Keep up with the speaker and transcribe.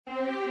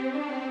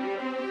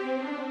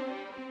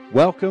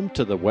Welcome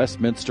to the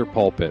Westminster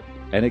Pulpit,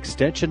 an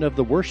extension of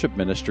the worship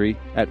ministry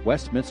at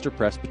Westminster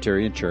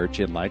Presbyterian Church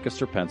in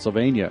Lancaster,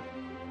 Pennsylvania.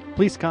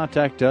 Please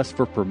contact us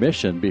for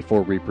permission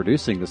before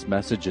reproducing this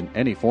message in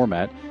any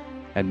format,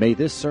 and may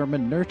this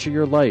sermon nurture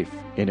your life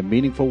in a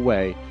meaningful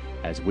way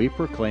as we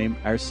proclaim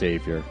our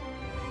Savior.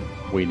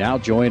 We now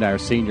join our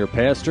senior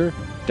pastor,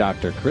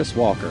 Dr. Chris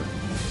Walker.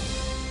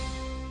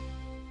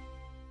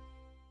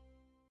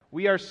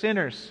 We are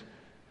sinners,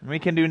 and we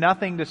can do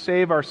nothing to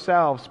save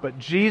ourselves, but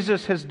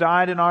Jesus has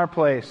died in our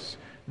place,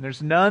 and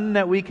there's none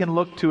that we can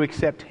look to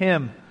except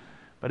Him.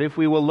 But if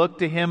we will look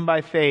to Him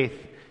by faith,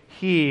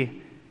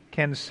 He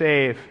can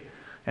save.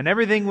 And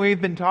everything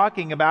we've been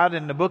talking about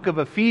in the book of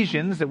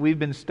Ephesians that we've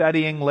been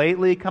studying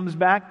lately comes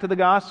back to the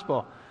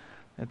gospel.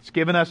 It's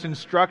given us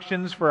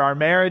instructions for our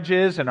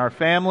marriages and our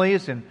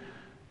families, and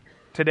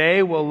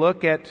today we'll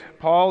look at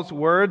Paul's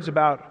words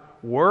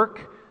about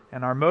work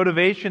and our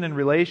motivation and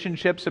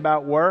relationships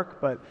about work,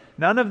 but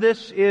none of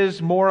this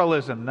is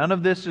moralism. None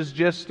of this is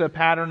just a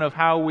pattern of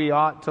how we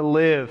ought to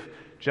live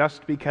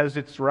just because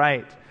it's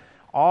right.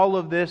 All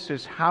of this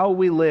is how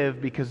we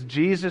live because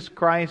Jesus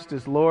Christ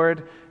is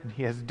Lord, and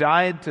He has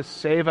died to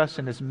save us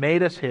and has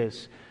made us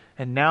His,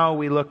 and now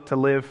we look to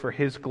live for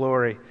His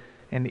glory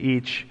in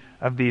each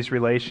of these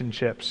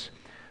relationships.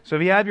 So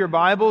if you have your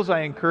Bibles,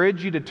 I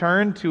encourage you to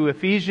turn to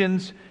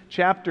Ephesians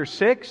chapter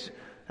 6,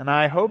 and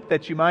I hope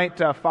that you might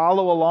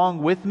follow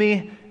along with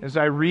me as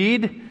I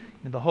read.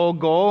 And the whole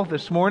goal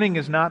this morning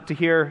is not to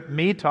hear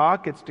me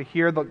talk, it's to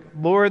hear the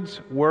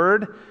Lord's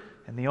Word.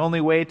 And the only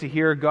way to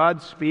hear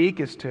God speak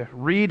is to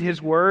read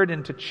His Word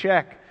and to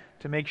check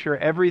to make sure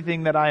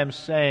everything that I am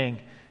saying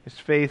is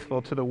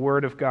faithful to the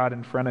Word of God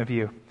in front of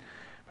you.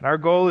 But our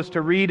goal is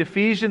to read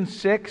Ephesians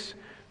 6,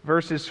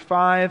 verses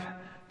 5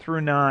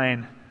 through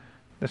 9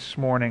 this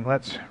morning.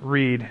 Let's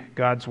read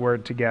God's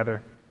Word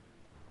together.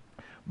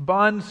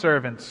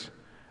 Bondservants,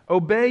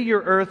 obey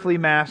your earthly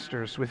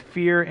masters with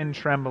fear and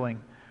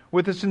trembling,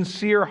 with a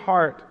sincere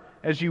heart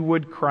as you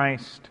would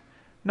Christ,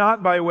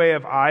 not by way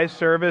of eye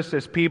service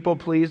as people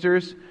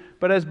pleasers,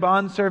 but as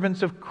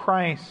bondservants of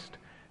Christ,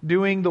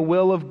 doing the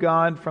will of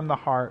God from the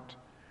heart,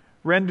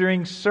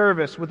 rendering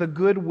service with a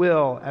good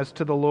will as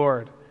to the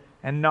Lord,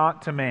 and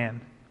not to man,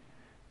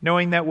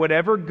 knowing that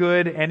whatever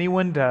good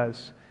anyone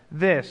does,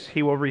 this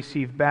he will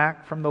receive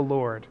back from the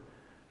Lord,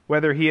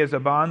 whether he is a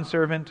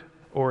bondservant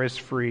or is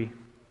free.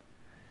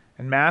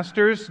 And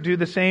masters, do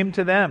the same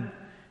to them,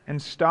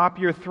 and stop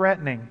your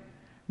threatening,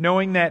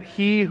 knowing that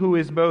He who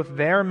is both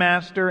their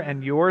master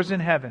and yours in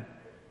heaven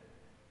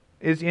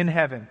is in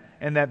heaven,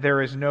 and that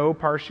there is no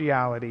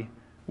partiality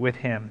with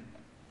Him.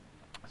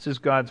 This is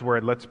God's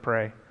Word. Let's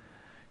pray.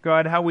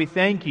 God, how we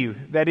thank You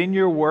that in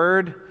Your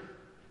Word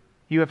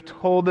You have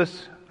told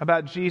us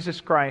about Jesus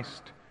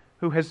Christ,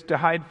 who has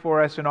died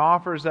for us and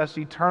offers us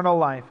eternal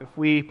life if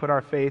we put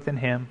our faith in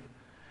Him.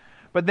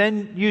 But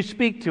then You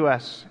speak to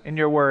us in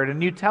Your Word,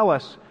 and You tell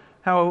us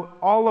how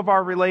all of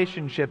our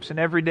relationships and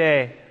every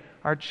day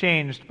are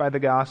changed by the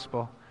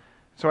gospel.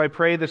 So I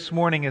pray this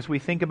morning as we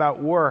think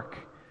about work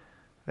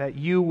that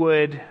You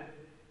would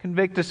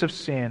convict us of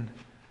sin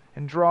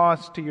and draw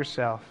us to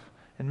Yourself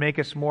and make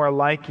us more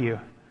like You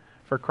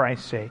for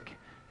Christ's sake.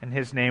 In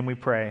His name we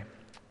pray.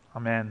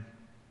 Amen.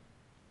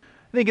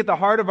 I think at the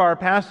heart of our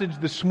passage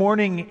this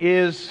morning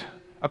is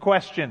a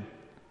question.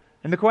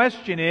 And the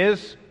question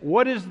is,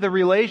 what is the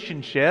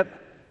relationship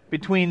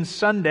between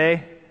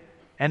Sunday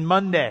and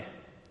Monday?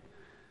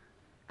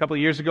 A couple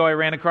of years ago, I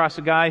ran across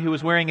a guy who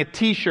was wearing a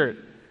t-shirt,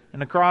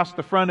 and across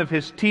the front of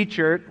his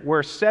t-shirt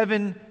were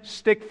 7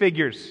 stick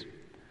figures.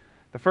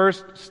 The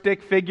first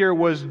stick figure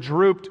was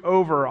drooped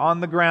over on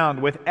the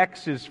ground with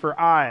X's for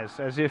eyes,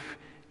 as if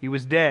he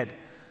was dead.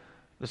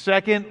 The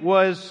second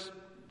was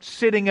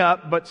sitting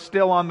up, but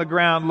still on the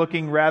ground,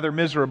 looking rather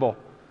miserable.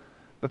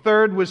 The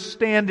third was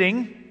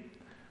standing.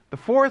 The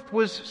fourth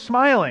was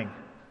smiling.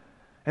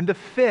 And the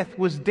fifth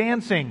was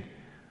dancing,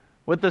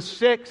 with the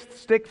 6th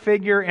stick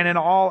figure in an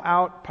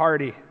all-out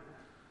party.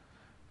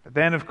 But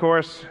then, of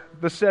course,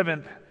 the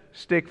 7th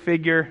stick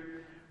figure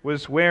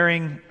was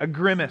wearing a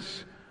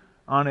grimace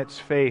on its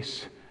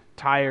face,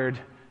 tired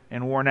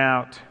and worn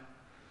out.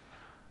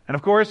 And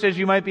of course, as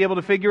you might be able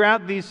to figure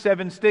out, these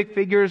 7 stick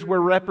figures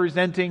were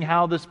representing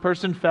how this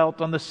person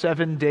felt on the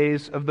 7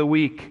 days of the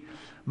week.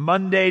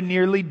 Monday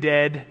nearly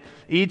dead,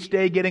 each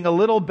day getting a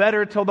little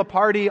better till the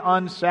party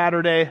on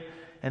Saturday,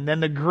 and then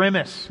the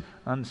grimace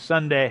on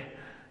Sunday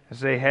as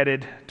they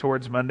headed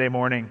towards Monday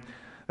morning.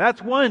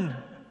 That's one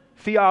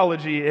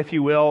theology, if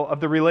you will, of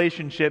the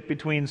relationship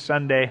between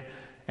Sunday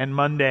and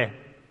Monday.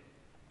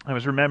 I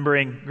was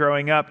remembering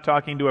growing up,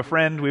 talking to a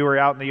friend. We were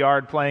out in the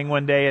yard playing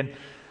one day, and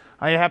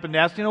I happened to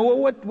ask,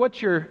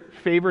 what's your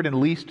favorite and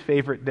least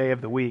favorite day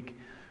of the week?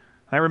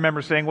 I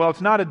remember saying, well,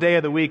 it's not a day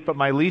of the week, but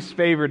my least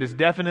favorite is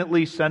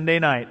definitely Sunday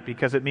night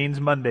because it means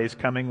Monday's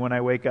coming when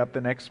I wake up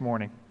the next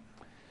morning.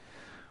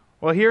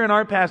 Well, here in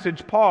our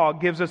passage, Paul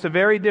gives us a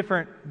very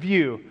different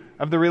view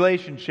of the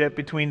relationship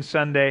between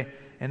Sunday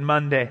and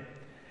Monday.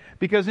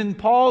 Because in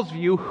Paul's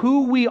view,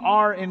 who we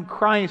are in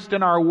Christ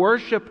and our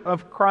worship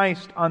of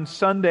Christ on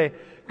Sunday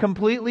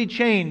completely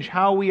change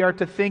how we are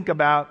to think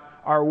about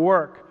our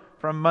work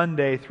from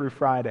Monday through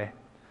Friday.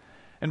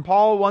 And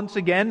Paul once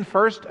again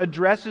first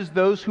addresses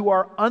those who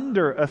are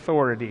under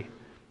authority,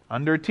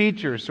 under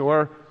teachers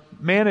or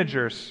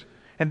managers.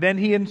 And then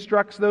he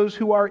instructs those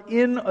who are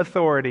in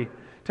authority,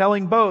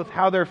 telling both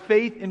how their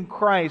faith in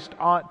Christ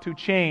ought to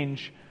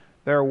change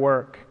their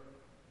work.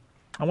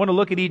 I want to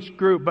look at each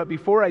group, but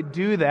before I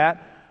do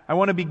that, I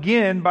want to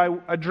begin by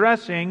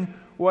addressing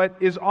what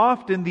is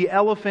often the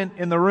elephant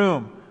in the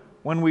room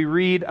when we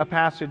read a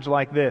passage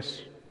like this.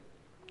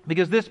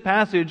 Because this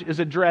passage is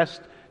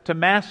addressed to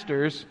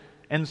masters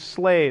and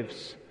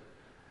slaves.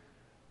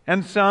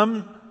 And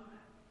some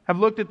have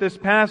looked at this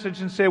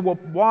passage and say, well,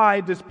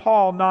 why does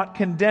Paul not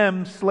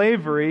condemn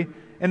slavery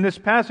in this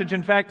passage?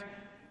 In fact,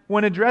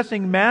 when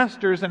addressing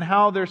masters and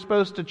how they're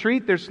supposed to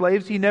treat their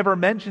slaves, he never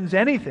mentions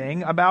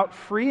anything about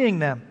freeing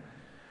them.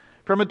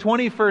 From a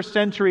 21st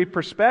century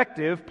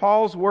perspective,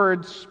 Paul's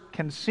words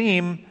can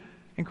seem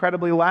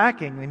incredibly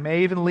lacking. They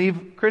may even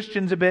leave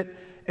Christians a bit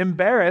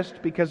embarrassed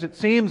because it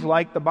seems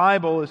like the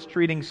Bible is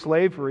treating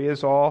slavery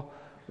as all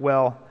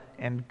well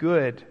and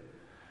good.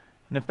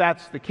 And if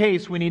that's the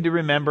case, we need to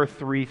remember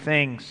three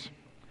things.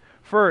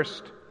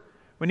 First,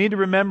 we need to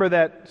remember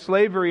that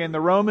slavery in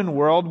the Roman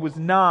world was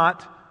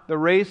not the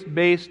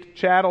race-based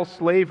chattel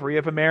slavery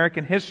of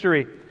American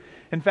history.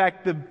 In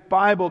fact, the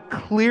Bible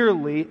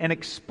clearly and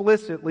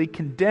explicitly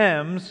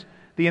condemns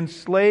the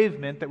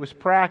enslavement that was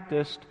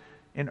practiced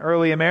in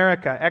early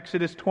America.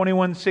 Exodus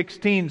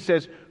 21:16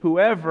 says,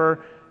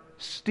 "Whoever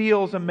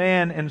steals a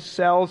man and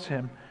sells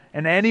him,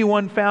 and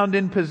anyone found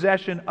in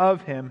possession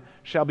of him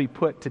shall be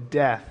put to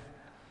death."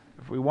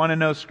 If we want to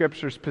know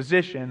Scripture's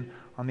position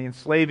on the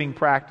enslaving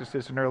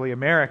practices in early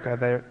America,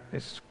 that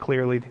is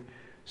clearly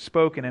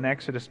spoken in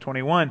Exodus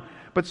 21.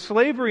 But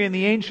slavery in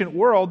the ancient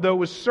world, though,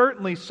 was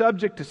certainly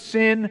subject to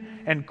sin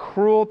and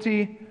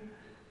cruelty,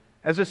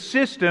 as a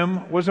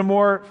system was a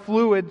more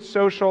fluid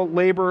social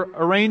labor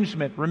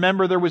arrangement.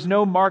 Remember, there was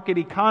no market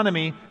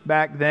economy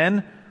back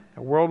then.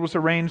 The world was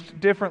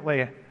arranged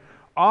differently.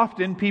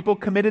 Often people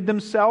committed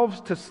themselves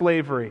to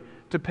slavery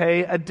to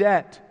pay a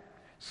debt.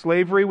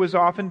 Slavery was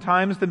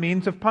oftentimes the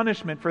means of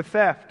punishment for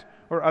theft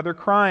or other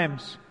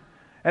crimes.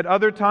 At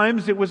other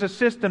times, it was a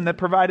system that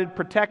provided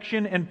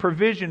protection and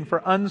provision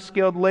for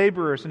unskilled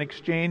laborers in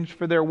exchange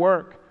for their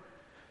work.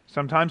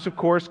 Sometimes, of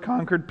course,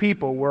 conquered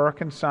people were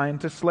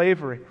consigned to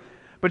slavery.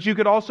 But you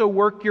could also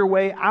work your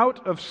way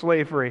out of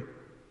slavery.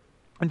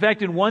 In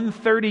fact, in one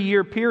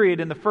 30-year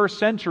period in the first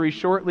century,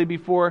 shortly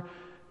before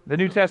the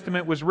New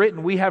Testament was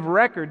written, we have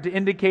record to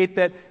indicate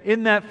that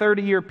in that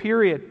 30-year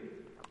period,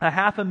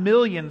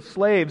 500,000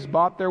 slaves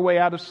bought their way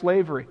out of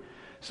slavery.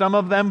 Some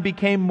of them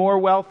became more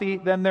wealthy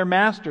than their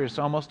masters,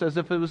 almost as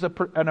if it was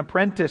an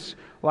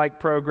apprentice-like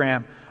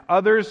program.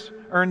 Others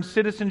earned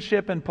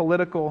citizenship and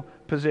political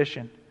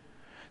position.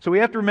 So we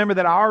have to remember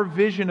that our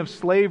vision of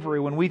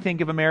slavery when we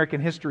think of American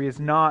history is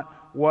not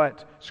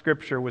what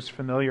Scripture was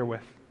familiar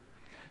with.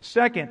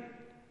 Second,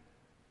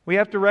 we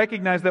have to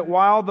recognize that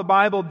while the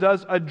Bible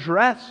does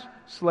address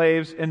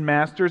slaves and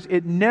masters,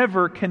 it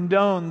never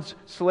condones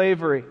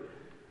slavery.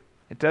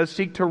 It does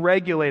seek to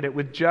regulate it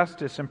with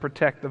justice and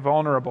protect the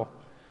vulnerable.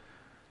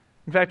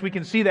 In fact, we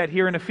can see that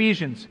here in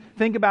Ephesians.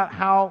 Think about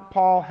how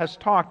Paul has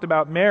talked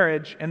about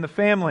marriage and the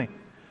family.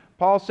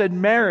 Paul said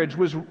marriage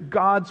was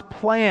God's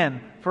plan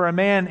for a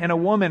man and a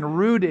woman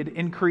rooted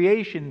in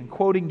creation,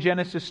 quoting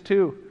Genesis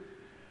 2.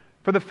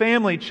 For the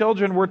family,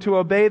 children were to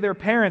obey their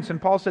parents,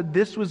 and Paul said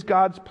this was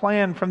God's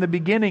plan from the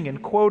beginning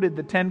and quoted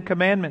the 10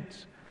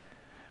 Commandments.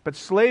 But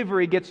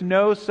slavery gets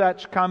no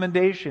such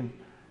commendation.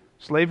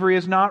 Slavery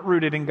is not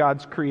rooted in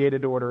God's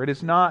created order. It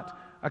is not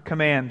a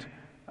command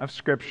of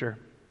Scripture.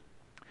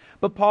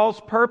 But Paul's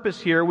purpose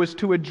here was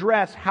to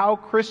address how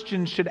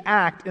Christians should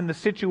act in the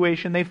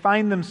situation they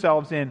find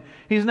themselves in.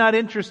 He's not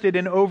interested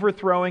in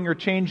overthrowing or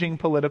changing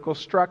political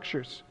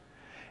structures.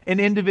 In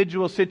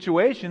individual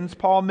situations,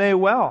 Paul may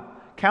well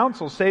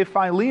counsel, say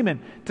Philemon,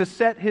 to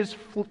set his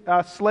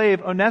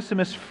slave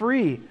Onesimus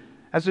free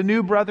as a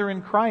new brother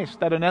in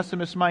Christ, that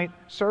Onesimus might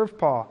serve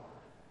Paul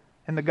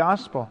in the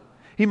gospel.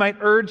 He might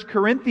urge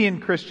Corinthian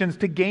Christians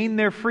to gain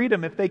their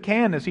freedom if they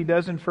can, as he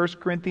does in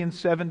 1 Corinthians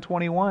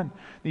 7:21.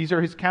 These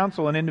are his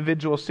counsel in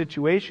individual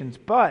situations.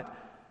 But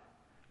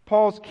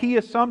Paul's key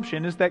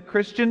assumption is that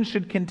Christians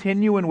should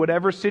continue in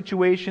whatever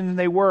situation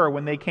they were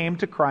when they came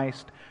to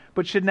Christ,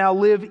 but should now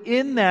live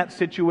in that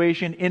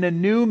situation in a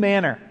new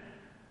manner,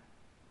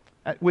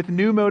 with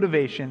new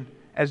motivation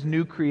as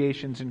new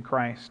creations in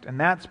Christ. And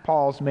that's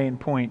Paul's main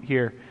point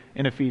here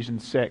in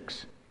Ephesians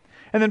 6.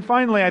 And then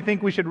finally, I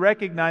think we should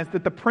recognize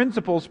that the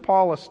principles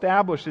Paul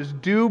establishes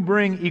do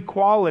bring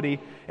equality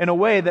in a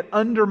way that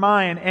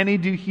undermine any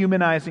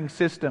dehumanizing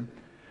system.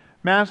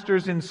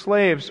 Masters and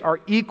slaves are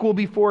equal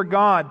before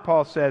God,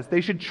 Paul says. They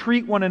should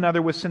treat one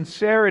another with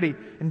sincerity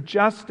and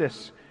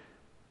justice.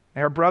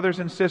 They are brothers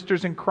and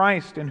sisters in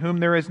Christ, in whom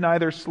there is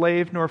neither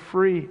slave nor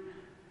free.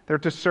 They're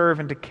to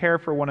serve and to care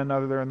for one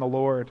another in the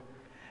Lord.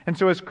 And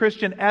so as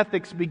Christian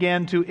ethics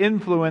began to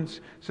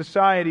influence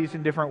societies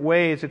in different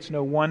ways, it's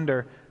no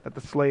wonder that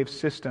the slave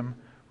system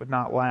would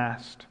not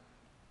last.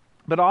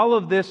 But all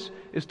of this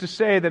is to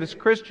say that as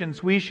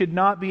Christians, we should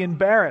not be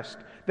embarrassed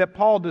that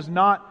Paul does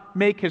not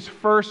make his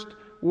first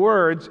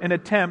words an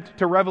attempt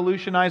to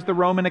revolutionize the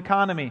Roman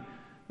economy.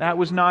 That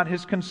was not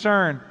his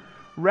concern.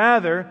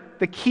 Rather,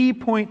 the key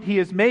point he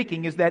is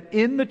making is that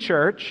in the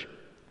church,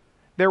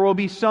 there will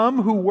be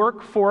some who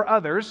work for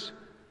others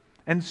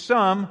and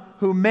some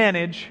who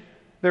manage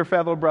their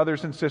fellow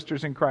brothers and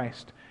sisters in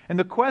Christ. And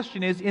the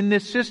question is, in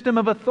this system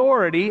of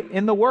authority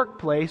in the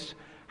workplace,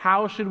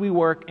 how should we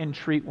work and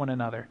treat one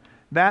another?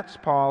 That's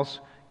Paul's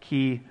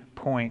key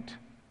point.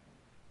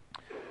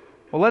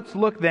 Well, let's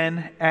look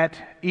then at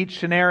each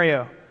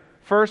scenario.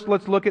 First,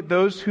 let's look at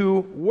those who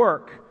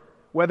work,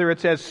 whether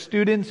it's as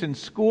students in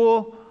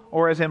school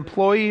or as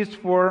employees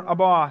for a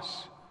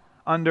boss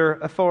under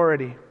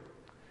authority.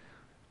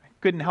 I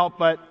couldn't help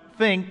but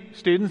think,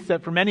 students,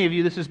 that for many of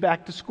you this is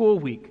back to school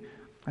week.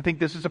 I think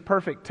this is a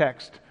perfect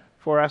text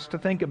for us to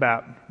think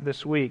about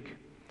this week.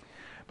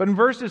 But in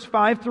verses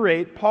 5 through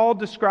 8, Paul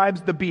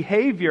describes the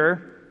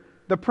behavior,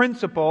 the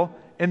principle,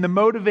 and the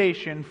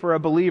motivation for a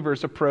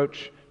believer's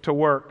approach to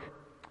work.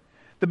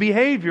 The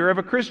behavior of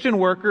a Christian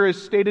worker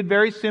is stated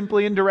very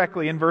simply and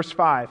directly in verse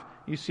 5.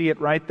 You see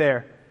it right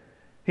there.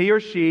 He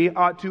or she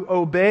ought to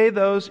obey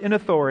those in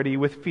authority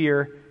with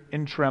fear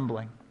and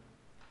trembling.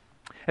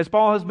 As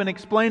Paul has been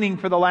explaining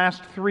for the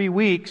last 3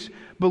 weeks,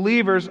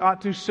 believers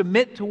ought to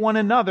submit to one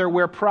another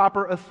where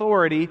proper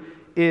authority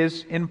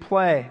is in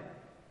play.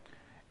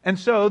 And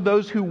so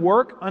those who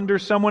work under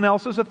someone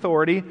else's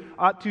authority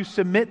ought to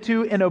submit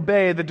to and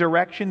obey the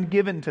direction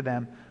given to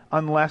them,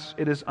 unless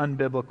it is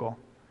unbiblical.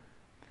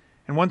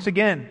 And once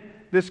again,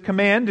 this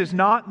command is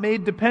not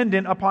made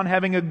dependent upon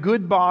having a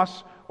good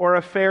boss or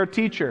a fair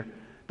teacher.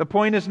 The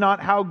point is not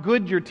how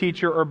good your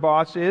teacher or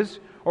boss is,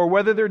 or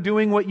whether they're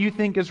doing what you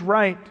think is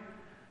right.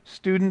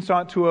 Students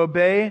ought to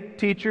obey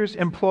teachers,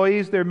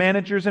 employees, their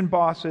managers and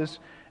bosses,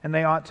 and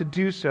they ought to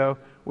do so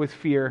with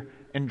fear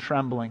and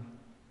trembling.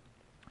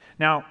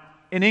 Now,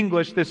 in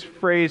English, this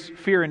phrase,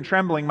 fear and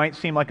trembling, might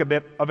seem like a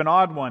bit of an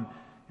odd one.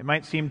 It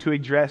might seem to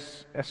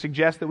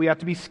suggest that we have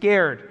to be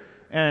scared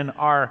in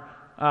our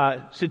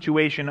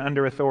situation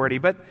under authority.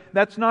 But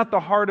that's not the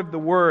heart of the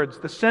words.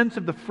 The sense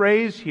of the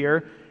phrase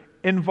here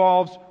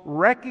involves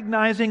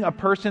recognizing a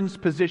person's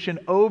position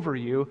over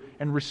you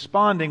and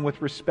responding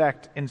with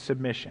respect and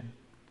submission.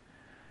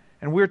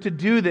 And we're to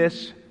do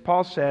this,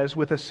 Paul says,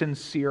 with a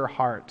sincere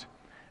heart.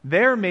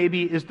 There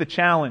maybe is the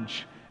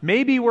challenge.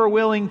 Maybe we're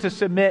willing to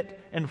submit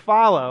and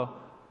follow,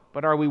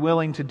 but are we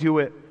willing to do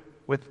it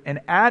with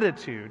an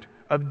attitude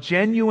of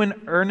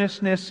genuine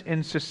earnestness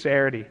and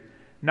sincerity,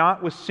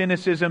 not with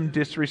cynicism,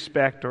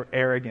 disrespect, or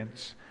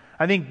arrogance?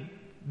 I think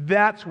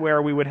that's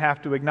where we would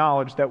have to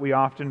acknowledge that we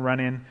often run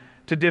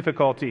into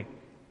difficulty.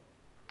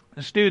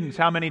 Students,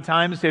 how many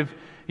times have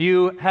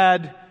you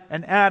had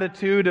an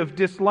attitude of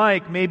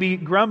dislike, maybe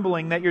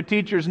grumbling that your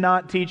teacher's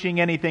not teaching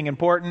anything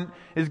important,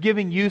 is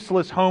giving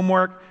useless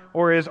homework,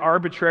 or is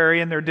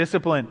arbitrary in their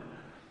discipline?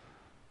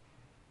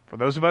 For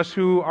those of us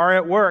who are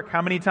at work,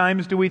 how many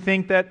times do we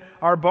think that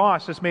our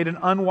boss has made an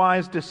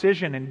unwise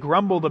decision and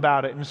grumbled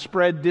about it and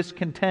spread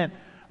discontent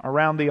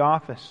around the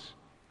office?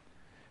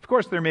 Of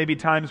course, there may be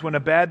times when a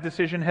bad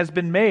decision has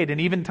been made, and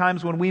even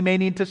times when we may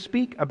need to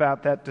speak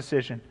about that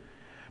decision.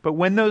 But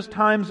when those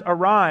times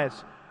arise,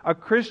 a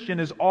Christian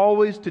is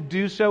always to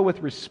do so with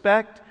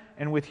respect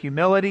and with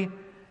humility,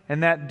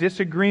 and that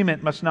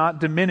disagreement must not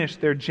diminish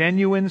their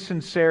genuine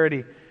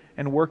sincerity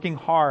and working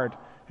hard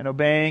and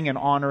obeying and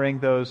honoring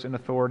those in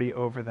authority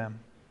over them.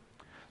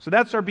 So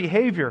that's our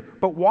behavior.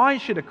 But why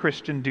should a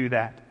Christian do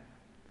that?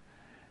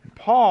 And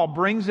Paul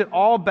brings it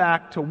all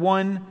back to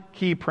one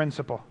key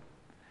principle.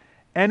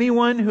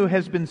 Anyone who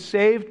has been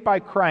saved by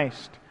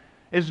Christ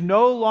is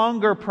no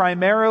longer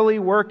primarily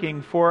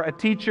working for a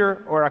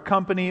teacher or a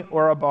company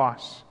or a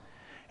boss.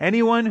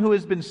 Anyone who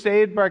has been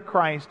saved by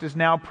Christ is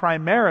now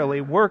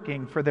primarily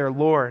working for their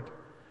Lord.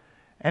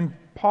 And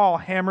Paul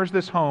hammers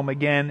this home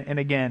again and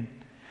again.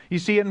 You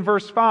see it in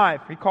verse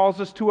 5. He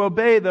calls us to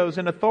obey those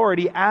in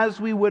authority as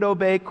we would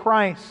obey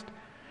Christ.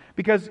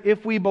 Because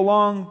if we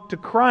belong to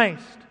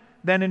Christ,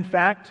 then in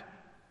fact,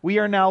 we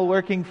are now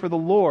working for the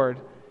Lord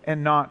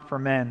and not for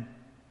men.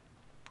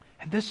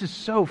 And this is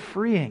so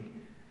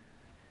freeing.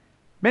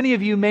 Many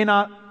of you may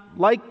not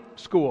like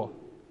school.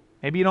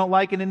 Maybe you don't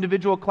like an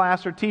individual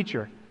class or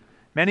teacher.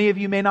 Many of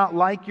you may not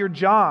like your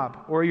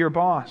job or your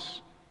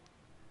boss.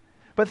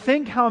 But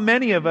think how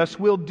many of us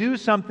will do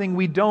something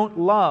we don't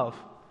love,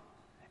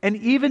 and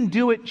even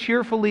do it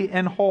cheerfully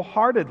and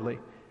wholeheartedly,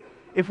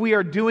 if we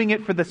are doing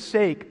it for the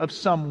sake of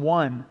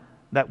someone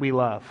that we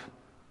love.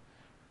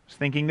 I was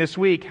thinking this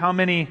week how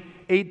many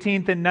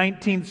 18th and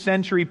 19th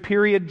century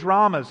period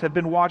dramas have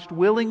been watched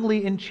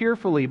willingly and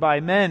cheerfully by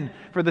men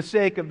for the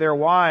sake of their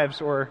wives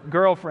or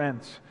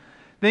girlfriends.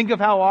 Think of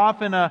how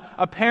often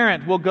a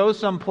parent will go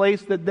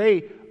someplace that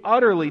they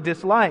utterly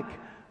dislike,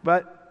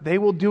 but they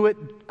will do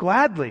it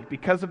gladly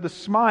because of the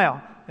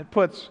smile it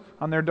puts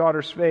on their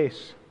daughter's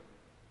face.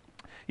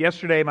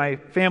 Yesterday, my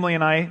family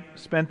and I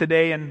spent the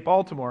day in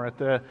Baltimore at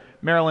the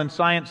Maryland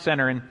Science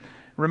Center, and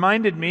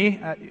reminded me,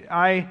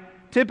 I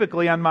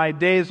typically on my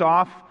days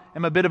off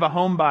am a bit of a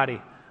homebody.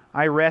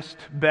 I rest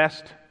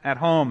best at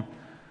home.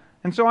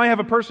 And so I have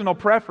a personal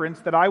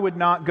preference that I would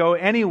not go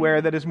anywhere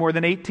that is more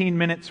than 18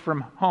 minutes from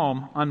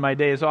home on my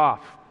days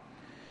off.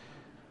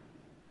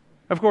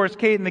 Of course,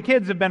 Kate and the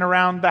kids have been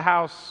around the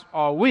house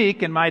all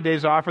week, and my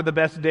days off are the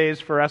best days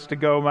for us to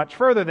go much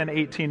further than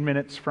 18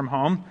 minutes from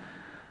home.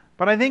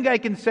 But I think I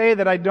can say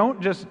that I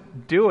don't just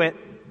do it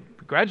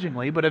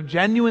begrudgingly, but have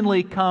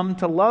genuinely come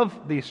to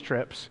love these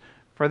trips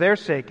for their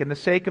sake and the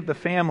sake of the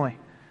family.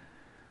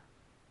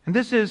 And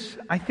this is,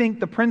 I think,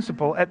 the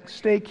principle at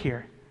stake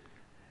here.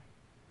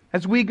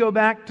 As we go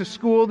back to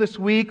school this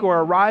week or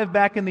arrive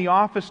back in the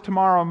office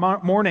tomorrow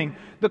morning,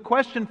 the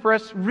question for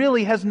us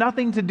really has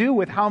nothing to do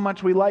with how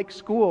much we like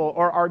school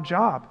or our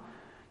job.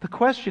 The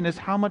question is,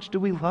 how much do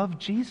we love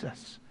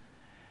Jesus?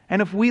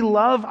 And if we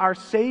love our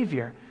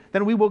Savior,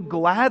 then we will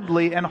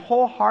gladly and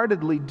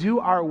wholeheartedly do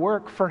our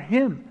work for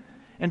Him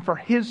and for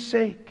His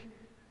sake.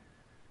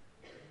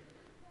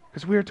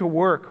 Because we are to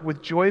work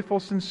with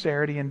joyful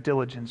sincerity and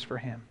diligence for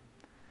Him.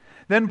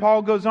 Then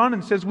Paul goes on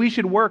and says we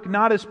should work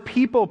not as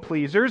people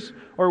pleasers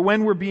or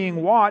when we're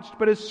being watched,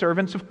 but as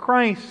servants of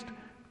Christ.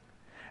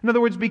 In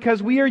other words,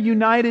 because we are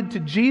united to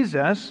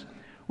Jesus,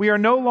 we are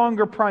no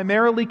longer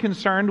primarily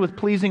concerned with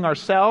pleasing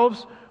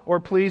ourselves or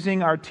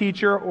pleasing our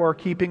teacher or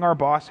keeping our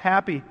boss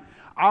happy.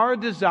 Our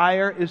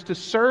desire is to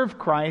serve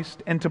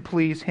Christ and to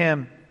please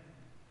Him.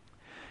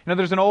 You know,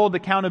 there's an old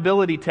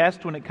accountability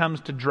test when it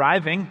comes to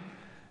driving.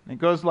 It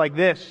goes like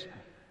this.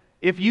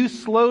 If you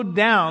slowed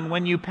down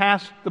when you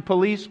passed the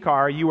police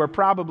car, you are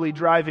probably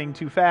driving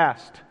too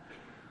fast.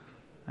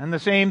 And the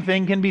same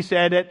thing can be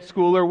said at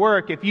school or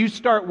work. If you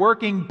start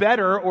working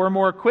better or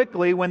more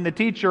quickly when the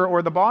teacher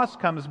or the boss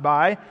comes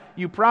by,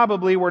 you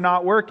probably were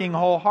not working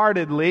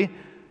wholeheartedly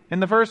in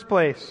the first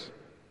place.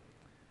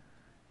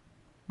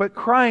 But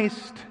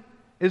Christ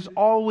is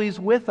always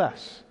with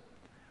us.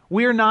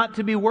 We are not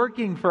to be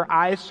working for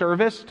eye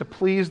service to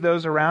please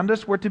those around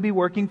us. We're to be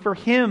working for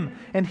Him,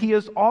 and He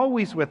is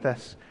always with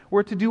us.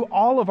 We're to do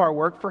all of our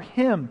work for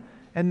Him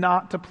and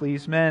not to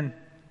please men.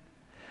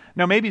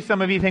 Now, maybe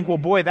some of you think, well,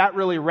 boy, that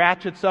really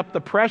ratchets up the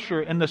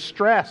pressure and the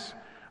stress.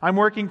 I'm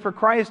working for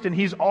Christ, and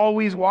He's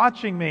always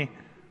watching me.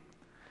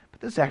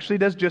 But this actually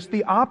does just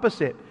the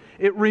opposite.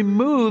 It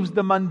removes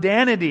the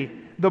mundanity,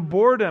 the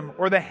boredom,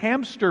 or the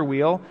hamster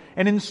wheel,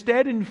 and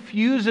instead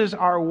infuses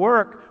our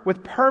work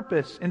with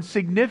purpose and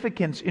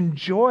significance and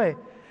joy.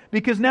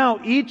 Because now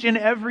each and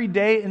every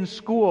day in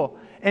school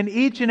and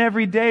each and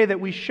every day that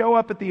we show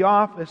up at the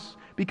office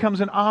becomes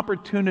an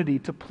opportunity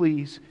to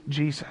please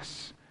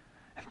Jesus.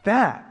 And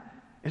that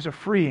is a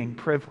freeing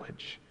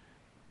privilege.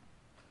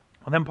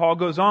 Well, then Paul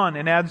goes on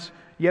and adds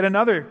yet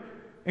another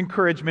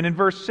encouragement. In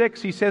verse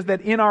 6, he says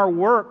that in our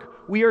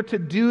work we are to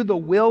do the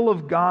will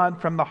of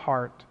God from the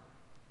heart.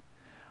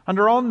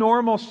 Under all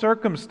normal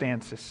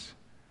circumstances,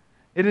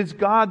 it is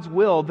God's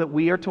will that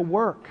we are to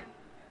work.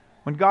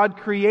 When God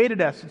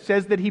created us, it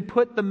says that He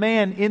put the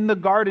man in the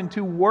garden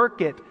to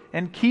work it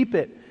and keep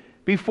it.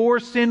 Before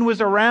sin was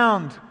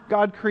around,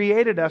 God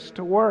created us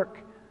to work.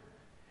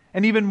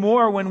 And even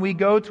more, when we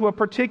go to a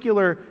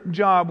particular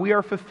job, we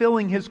are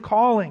fulfilling His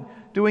calling,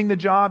 doing the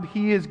job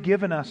He has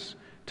given us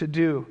to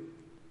do.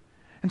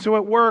 And so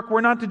at work,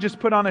 we're not to just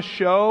put on a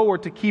show or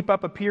to keep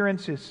up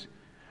appearances.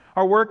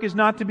 Our work is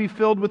not to be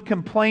filled with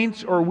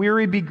complaints or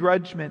weary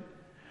begrudgment.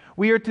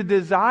 We are to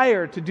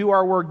desire to do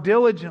our work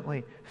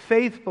diligently,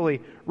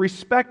 faithfully,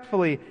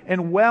 respectfully,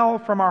 and well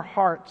from our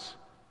hearts,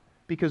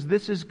 because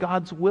this is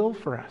God's will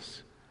for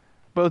us,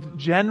 both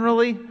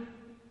generally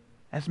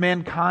as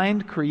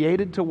mankind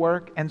created to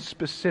work and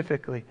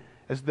specifically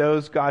as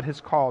those God has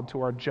called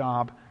to our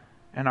job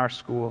and our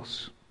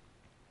schools.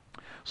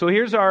 So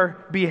here's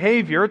our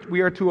behavior.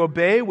 We are to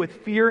obey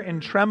with fear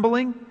and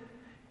trembling.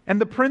 And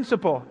the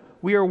principle,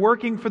 we are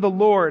working for the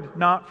Lord,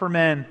 not for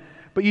men.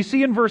 But you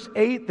see in verse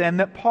 8 then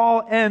that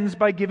Paul ends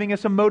by giving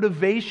us a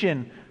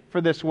motivation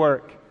for this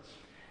work.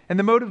 And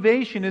the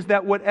motivation is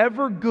that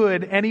whatever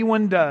good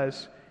anyone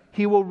does,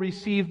 he will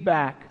receive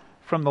back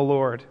from the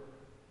Lord.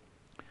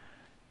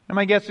 And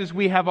my guess is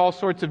we have all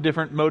sorts of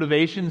different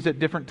motivations at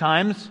different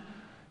times.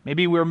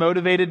 Maybe we're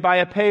motivated by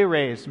a pay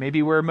raise.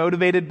 Maybe we're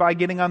motivated by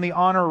getting on the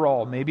honor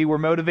roll. Maybe we're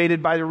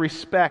motivated by the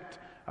respect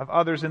of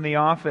others in the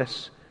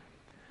office.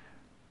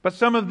 But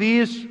some of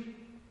these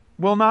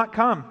will not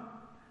come.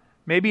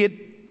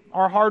 Maybe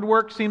our hard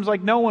work seems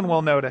like no one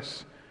will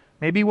notice.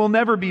 Maybe we'll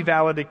never be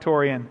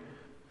valedictorian.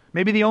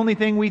 Maybe the only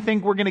thing we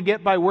think we're going to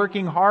get by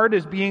working hard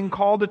is being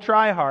called to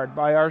try hard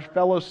by our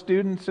fellow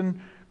students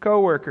and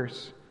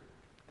coworkers.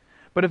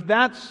 But if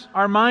that's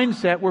our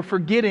mindset, we're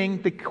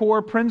forgetting the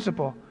core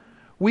principle.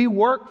 We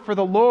work for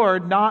the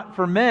Lord, not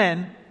for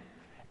men,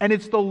 and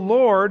it's the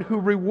Lord who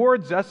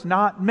rewards us,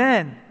 not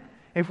men.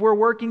 If we're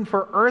working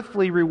for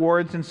earthly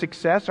rewards and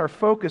success, our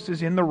focus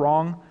is in the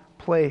wrong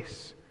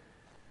place.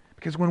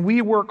 Because when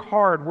we work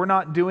hard, we're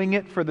not doing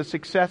it for the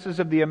successes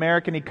of the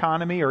American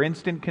economy or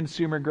instant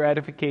consumer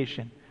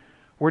gratification.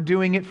 We're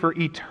doing it for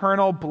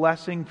eternal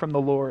blessing from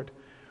the Lord,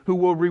 who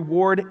will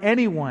reward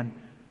anyone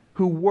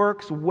who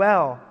works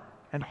well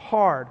and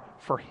hard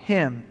for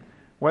Him,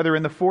 whether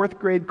in the 4th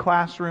grade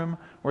classroom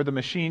or the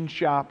machine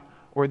shop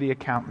or the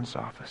accountant's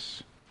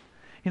office.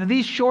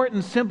 These short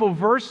and simple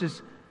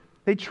verses,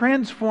 they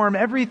transform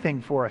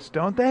everything for us,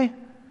 don't they?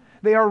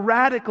 They are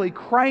radically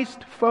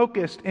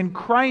Christ-focused and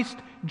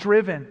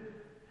Christ-driven.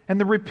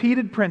 And the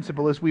repeated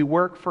principle is we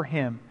work for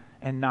Him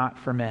and not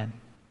for men.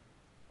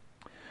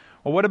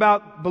 Well, what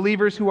about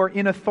believers who are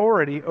in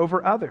authority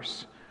over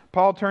others?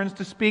 Paul turns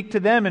to speak to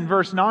them in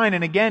verse 9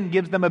 and again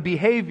gives them a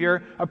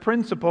behavior, a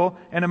principle,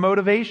 and a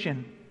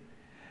motivation.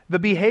 The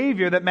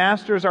behavior that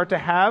masters are to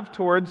have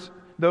towards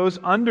those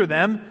under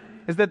them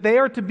is that they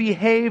are to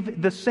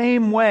behave the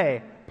same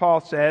way,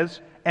 Paul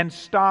says, and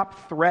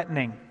stop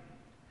threatening.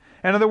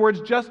 In other words,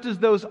 just as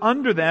those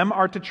under them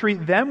are to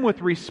treat them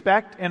with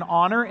respect and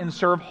honor and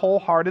serve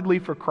wholeheartedly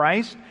for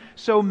Christ,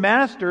 so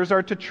masters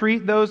are to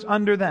treat those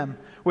under them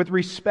with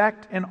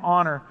respect and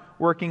honor,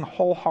 working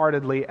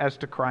wholeheartedly as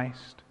to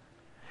Christ.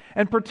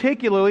 And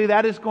particularly,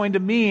 that is going to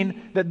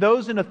mean that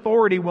those in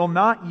authority will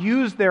not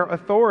use their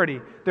authority,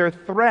 their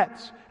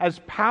threats, as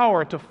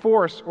power to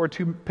force or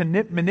to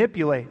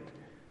manipulate.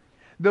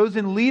 Those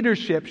in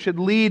leadership should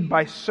lead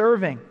by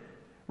serving,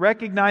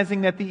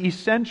 recognizing that the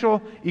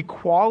essential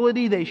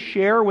equality they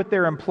share with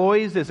their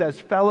employees is as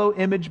fellow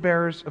image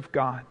bearers of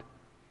God.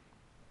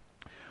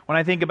 When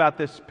I think about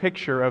this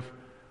picture of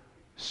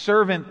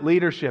servant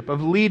leadership,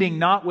 of leading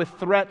not with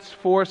threats,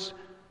 force,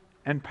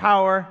 and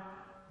power,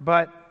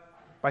 but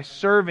by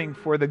serving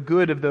for the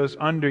good of those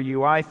under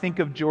you, I think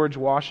of George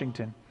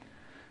Washington.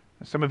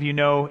 Some of you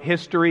know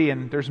history,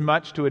 and there's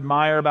much to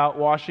admire about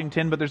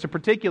Washington, but there's a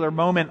particular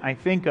moment I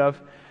think of.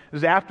 It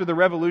was after the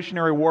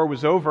Revolutionary War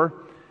was over,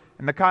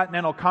 and the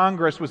Continental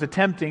Congress was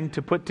attempting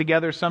to put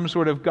together some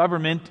sort of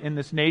government in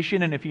this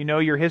nation, and if you know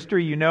your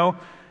history, you know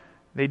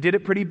they did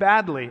it pretty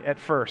badly at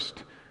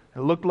first. It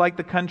looked like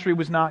the country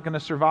was not going to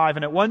survive,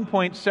 and at one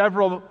point,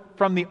 several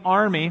from the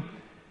army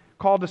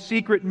called a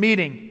secret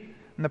meeting,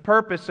 and the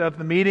purpose of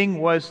the meeting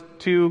was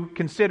to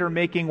consider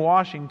making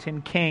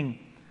Washington king.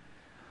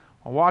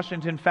 Well,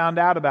 Washington found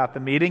out about the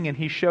meeting, and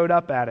he showed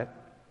up at it,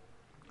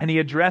 and he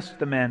addressed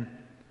the men.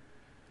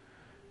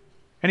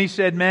 And he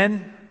said,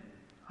 "Men,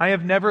 I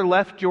have never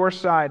left your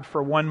side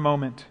for one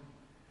moment.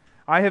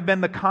 I have been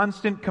the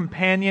constant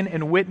companion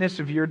and witness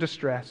of your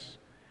distress,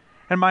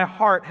 and my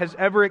heart has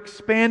ever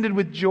expanded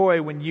with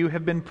joy when you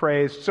have been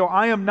praised. So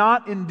I am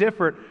not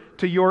indifferent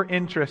to your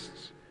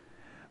interests.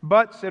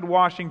 But," said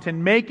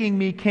Washington, "making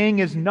me king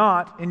is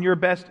not in your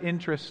best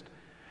interest."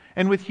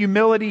 And with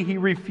humility he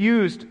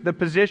refused the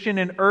position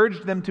and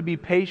urged them to be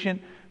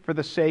patient for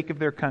the sake of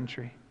their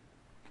country.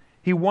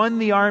 He won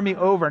the army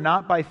over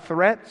not by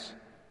threats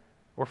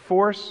or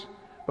force,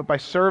 but by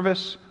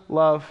service,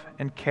 love,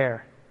 and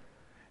care.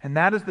 And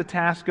that is the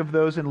task of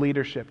those in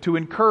leadership: to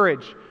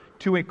encourage,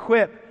 to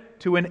equip,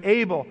 to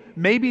enable,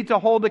 maybe to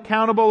hold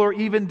accountable or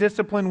even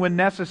discipline when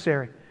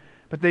necessary.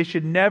 But they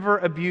should never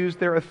abuse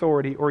their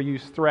authority or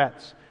use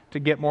threats to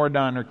get more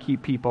done or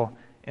keep people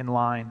in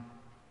line.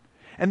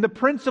 And the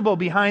principle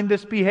behind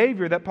this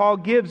behavior that Paul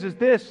gives is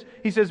this.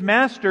 He says,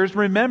 "Masters,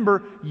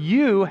 remember,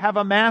 you have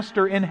a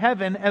master in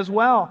heaven as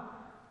well.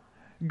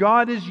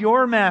 God is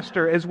your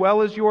master as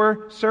well as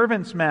your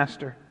servant's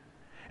master."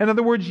 In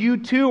other words, you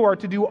too are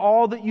to do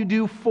all that you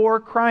do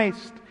for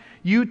Christ.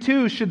 You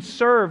too should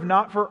serve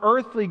not for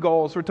earthly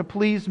goals or to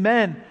please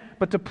men,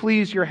 but to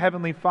please your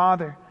heavenly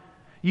Father.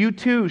 You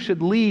too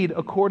should lead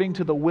according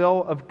to the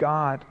will of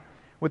God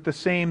with the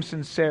same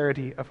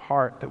sincerity of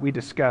heart that we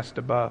discussed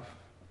above.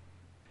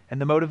 And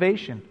the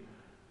motivation.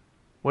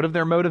 What of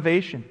their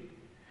motivation?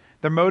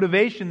 The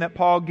motivation that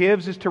Paul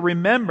gives is to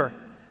remember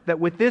that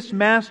with this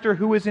Master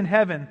who is in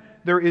heaven,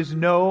 there is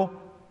no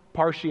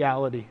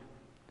partiality.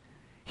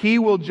 He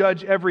will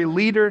judge every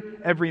leader,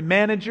 every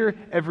manager,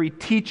 every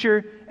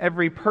teacher,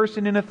 every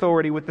person in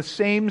authority with the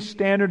same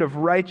standard of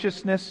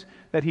righteousness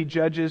that He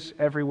judges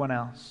everyone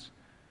else.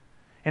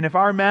 And if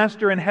our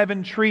Master in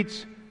heaven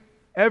treats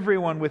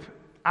everyone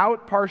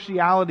without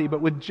partiality,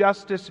 but with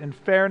justice and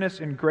fairness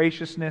and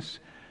graciousness,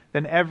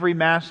 then every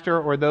master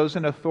or those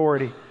in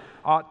authority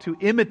ought to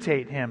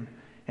imitate Him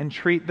and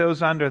treat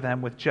those under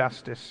them with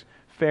justice,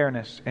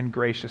 fairness, and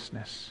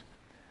graciousness.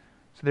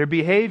 So their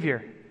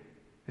behavior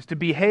is to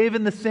behave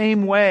in the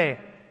same way,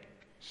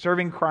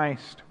 serving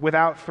Christ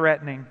without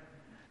threatening.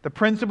 The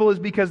principle is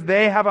because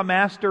they have a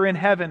master in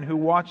heaven who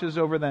watches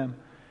over them.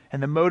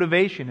 And the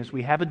motivation is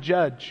we have a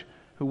judge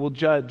who will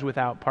judge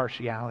without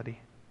partiality.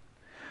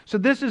 So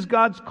this is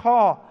God's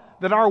call,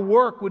 that our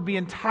work would be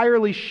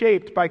entirely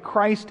shaped by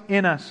Christ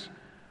in us,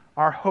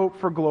 our hope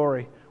for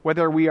glory,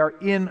 whether we are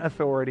in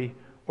authority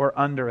or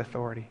under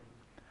authority.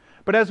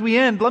 But as we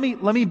end, let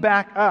me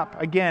back up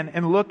again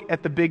and look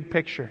at the big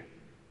picture.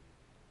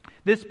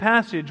 This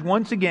passage,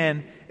 once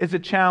again, is a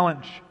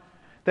challenge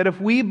that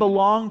if we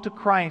belong to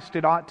Christ,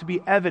 it ought to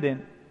be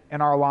evident in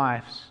our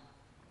lives.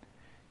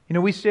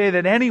 We say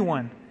that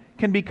anyone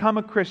can become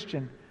a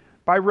Christian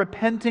by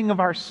repenting of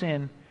our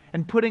sin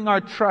and putting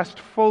our trust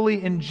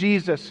fully in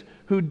Jesus,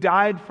 who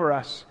died for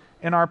us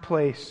in our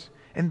place.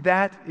 And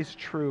that is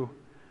true.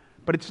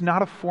 But it's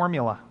not a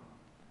formula.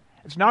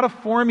 It's not a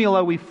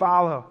formula we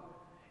follow.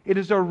 It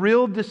is a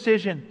real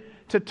decision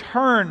to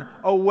turn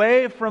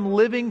away from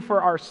living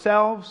for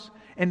ourselves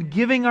and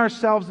giving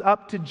ourselves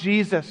up to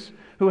Jesus,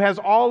 who has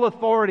all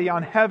authority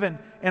on heaven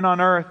and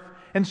on earth,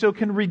 and so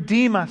can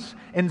redeem us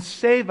and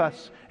save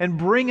us and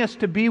bring us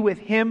to be with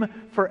Him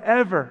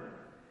forever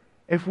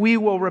if we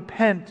will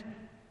repent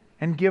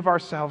and give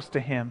ourselves to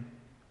Him.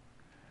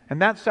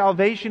 And that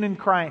salvation in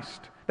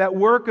Christ, that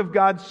work of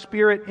God's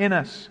Spirit in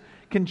us,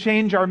 can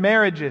change our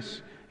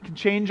marriages, it can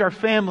change our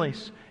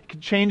families, it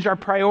can change our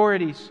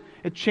priorities,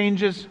 it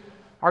changes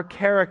our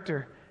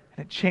character,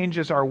 and it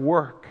changes our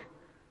work.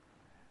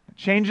 It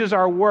changes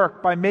our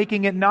work by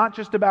making it not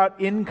just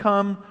about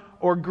income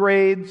or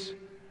grades,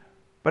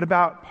 but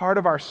about part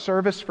of our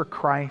service for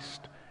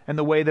Christ and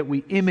the way that we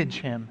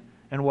image Him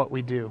in what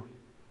we do.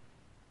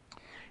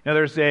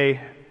 There's a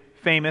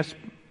famous,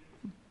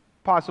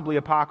 possibly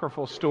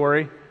apocryphal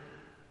story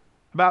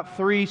about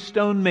 3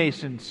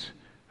 stonemasons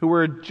who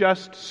were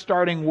just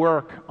starting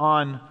work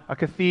on a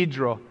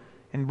cathedral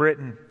in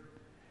Britain.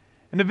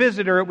 And a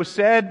visitor, it was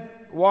said,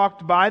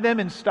 walked by them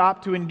and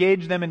stopped to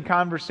engage them in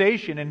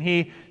conversation. And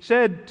he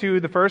said to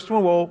the first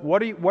one, "Well,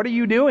 what are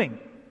you doing?"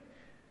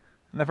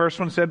 And the first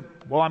one said,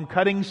 "Well, I'm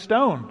cutting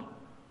stone."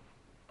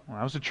 Well,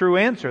 that was a true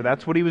answer.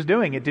 That's what he was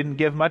doing. It didn't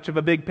give much of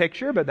a big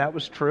picture, but that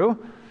was true.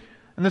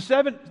 And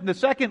the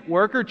second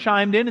worker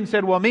chimed in and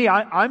said, "Well,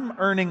 I'm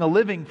earning a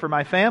living for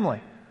my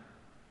family."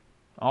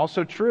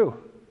 Also true.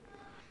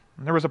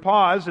 And there was a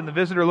pause, and the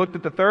visitor looked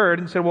at the third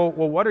and said, Well,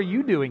 what are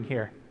you doing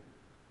here?"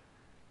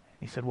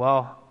 He said,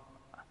 "Well,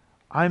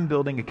 I'm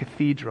building a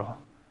cathedral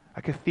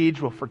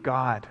for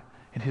God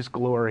and His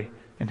glory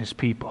and His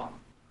people."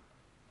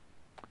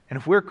 And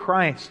if we're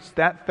Christ's,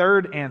 that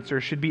third answer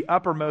should be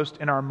uppermost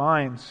in our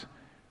minds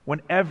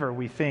whenever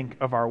we think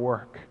of our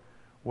work.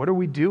 What are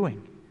we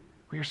doing?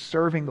 We are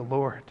serving the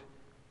Lord.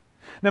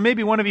 Now,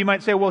 maybe one of you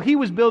might say, "Well, he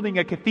was building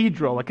a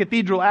cathedral. A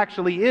cathedral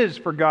actually is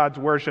for God's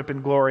worship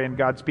and glory and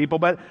God's people.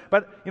 But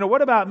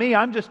what about me?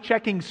 I'm just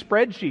checking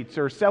spreadsheets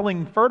or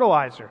selling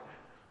fertilizer."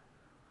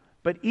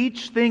 But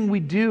each thing we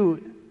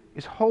do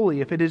is holy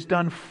if it is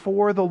done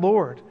for the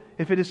Lord,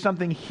 if it is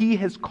something He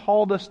has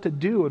called us to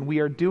do and we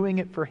are doing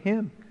it for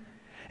Him.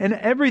 And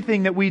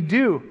everything that we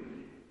do,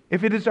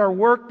 if it is our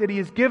work that He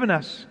has given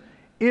us,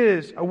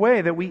 is a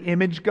way that we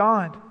image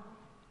God.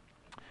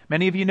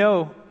 Many of you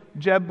know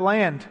Jeb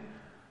Bland,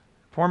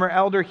 former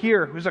elder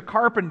here, who's a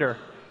carpenter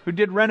who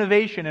did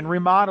renovation and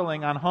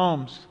remodeling on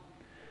homes.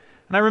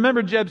 And I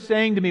remember Jeb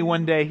saying to me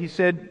one day, he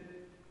said,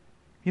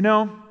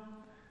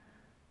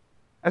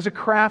 "As a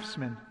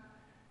craftsman,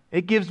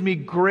 it gives me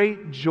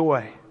great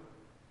joy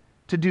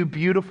to do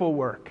beautiful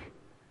work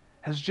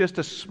as just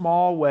a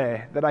small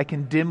way that I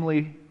can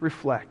dimly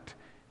reflect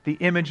the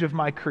image of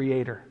my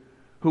Creator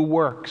who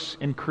works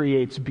and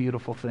creates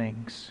beautiful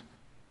things."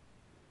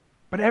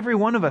 But every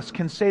one of us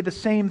can say the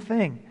same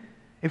thing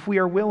if we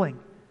are willing.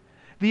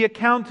 The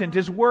accountant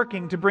is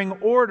working to bring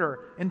order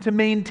and to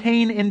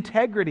maintain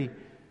integrity,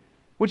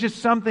 which is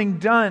something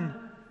done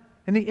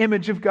in the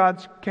image of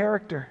God's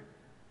character.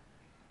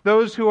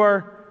 Those who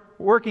are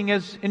working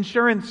as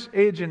insurance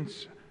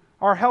agents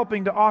are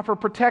helping to offer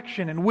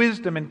protection and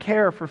wisdom and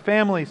care for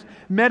families.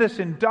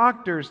 Medicine,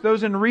 doctors,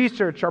 those in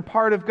research are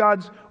part of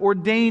God's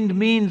ordained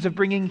means of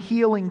bringing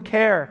healing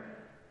care.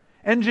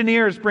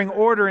 Engineers bring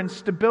order and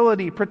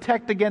stability,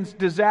 protect against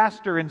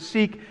disaster, and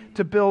seek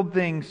to build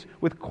things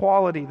with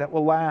quality that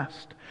will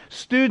last.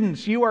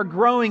 Students, you are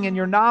growing in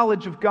your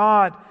knowledge of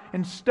God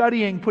and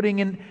studying, putting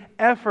in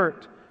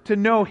effort to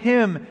know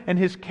Him and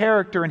His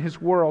character and His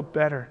world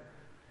better.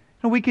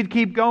 And we could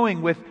keep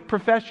going with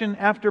profession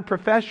after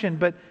profession,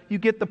 but you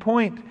get the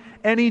point.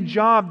 Any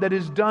job that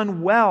is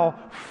done well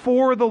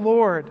for the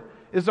Lord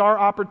is our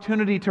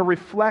opportunity to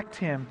reflect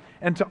Him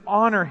and to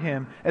honor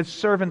Him as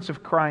servants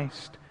of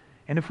Christ.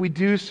 And if we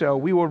do so,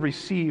 we will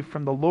receive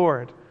from the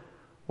Lord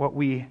what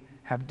we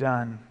have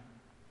done.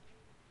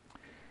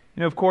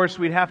 Of course,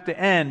 we'd have to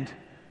end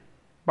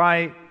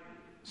by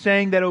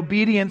saying that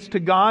obedience to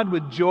God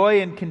with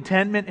joy and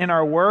contentment in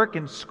our work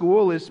and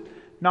school is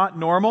not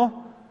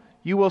normal.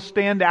 You will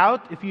stand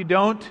out if you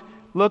don't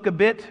look a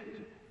bit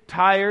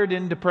tired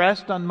and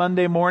depressed on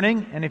Monday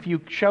morning, and if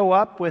you show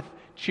up with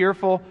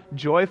cheerful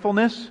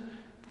joyfulness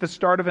at the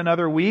start of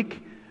another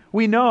week.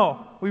 We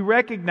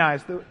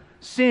recognize that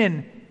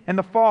sin and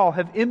the fall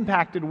have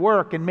impacted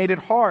work and made it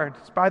hard.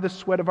 It's by the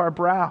sweat of our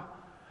brow.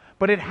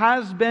 But it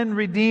has been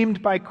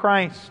redeemed by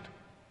Christ.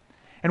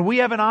 And we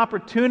have an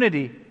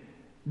opportunity,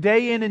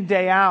 day in and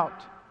day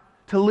out,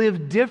 to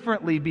live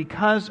differently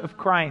because of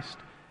Christ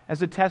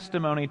as a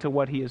testimony to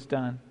what He has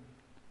done.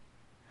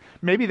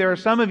 Maybe there are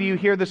some of you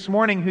here this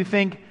morning who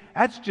think,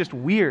 that's just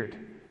weird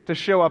to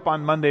show up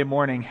on Monday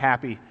morning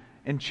happy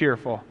and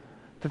cheerful,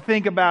 to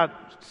think about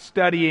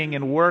studying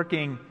and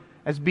working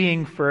as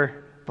being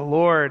for the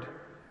Lord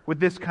with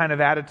this kind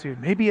of attitude.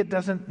 Maybe it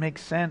doesn't make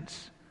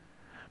sense.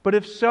 But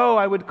if so,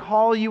 I would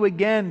call you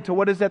again to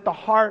what is at the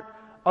heart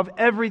of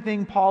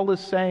everything Paul is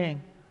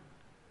saying.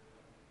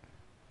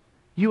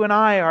 You and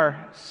I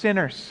are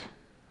sinners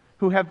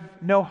who have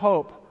no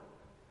hope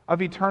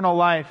of eternal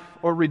life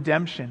or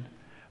redemption.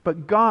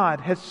 But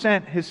God has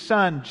sent His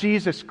Son,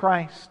 Jesus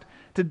Christ,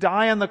 to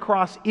die on the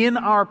cross in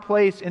our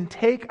place and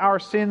take our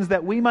sins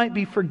that we might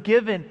be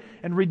forgiven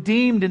and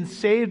redeemed and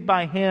saved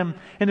by Him.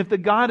 And if the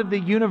God of the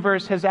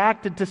universe has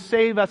acted to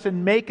save us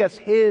and make us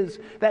His,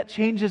 that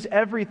changes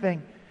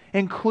everything,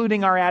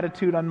 including our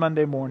attitude on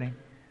Monday morning.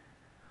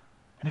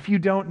 And if you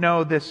don't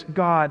know this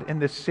God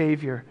and this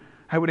Savior,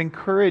 I would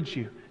encourage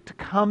you to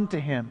come to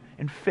Him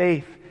in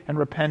faith and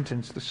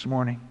repentance this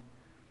morning.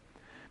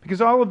 Because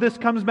all of this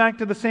comes back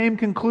to the same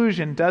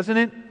conclusion, doesn't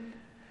it?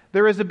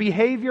 There is a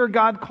behavior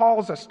God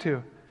calls us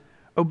to.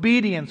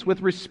 Obedience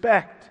with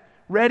respect,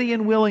 ready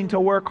and willing to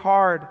work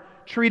hard,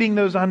 treating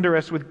those under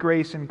us with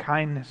grace and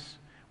kindness,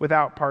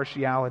 without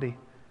partiality.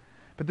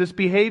 But this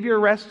behavior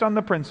rests on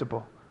the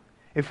principle: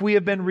 if we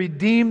have been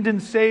redeemed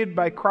and saved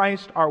by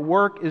Christ, our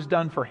work is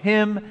done for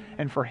Him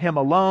and for Him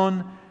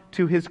alone,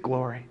 to His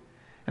glory.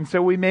 And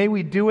so we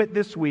do it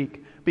this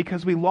week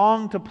because we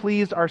long to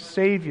please our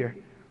Savior.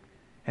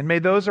 And may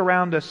those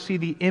around us see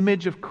the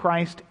image of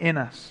Christ in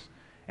us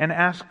and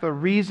ask the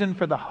reason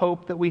for the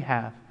hope that we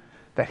have,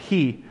 that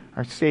He,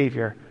 our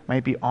Savior,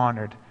 might be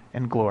honored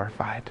and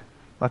glorified.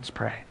 Let's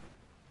pray.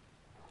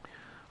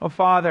 Oh,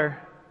 Father,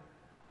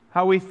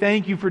 how we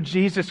thank You for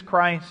Jesus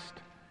Christ,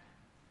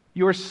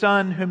 Your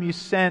Son whom You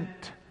sent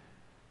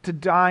to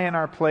die in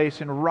our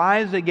place and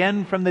rise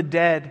again from the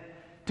dead,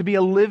 to be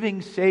a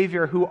living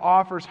Savior who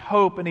offers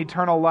hope and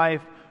eternal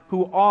life,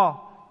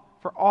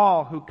 for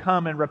all who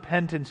come in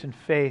repentance and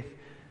faith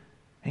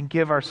and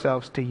give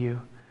ourselves to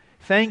You.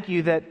 Thank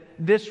You that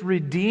this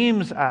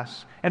redeems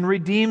us and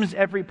redeems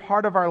every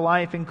part of our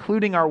life,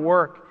 including our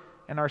work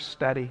and our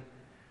study.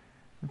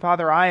 And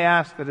Father, I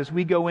ask that as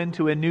we go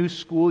into a new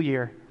school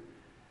year,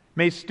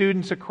 may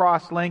students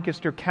across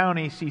Lancaster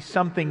County see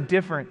something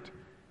different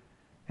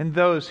in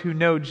those who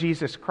know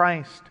Jesus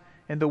Christ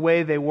in the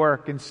way they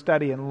work and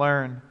study and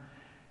learn.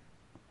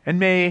 And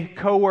may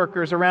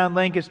co-workers around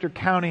Lancaster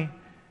County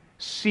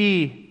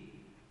see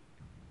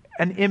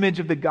an image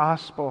of the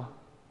gospel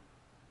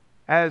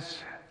as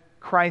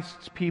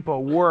Christ's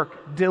people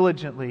work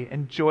diligently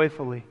and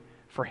joyfully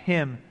for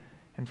Him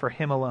and for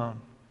Him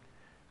alone.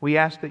 We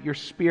ask that Your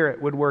Spirit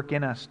would work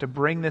in us to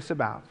bring this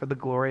about for the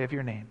glory of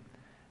Your name.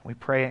 We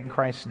pray it in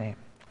Christ's name.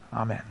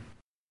 Amen.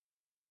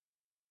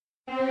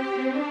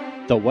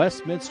 The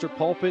Westminster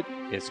Pulpit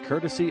is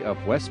courtesy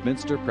of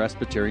Westminster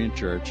Presbyterian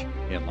Church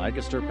in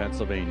Lancaster,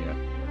 Pennsylvania.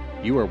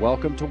 You are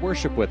welcome to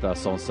worship with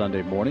us on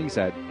Sunday mornings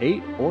at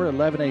 8 or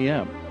 11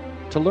 a.m.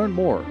 To learn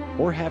more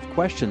or have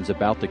questions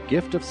about the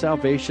gift of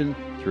salvation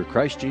through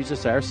Christ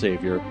Jesus our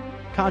Savior,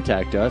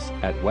 contact us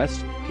at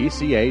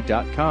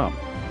westpca.com.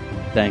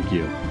 Thank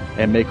you,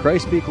 and may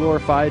Christ be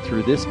glorified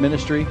through this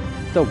ministry,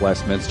 the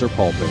Westminster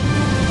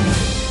Pulpit.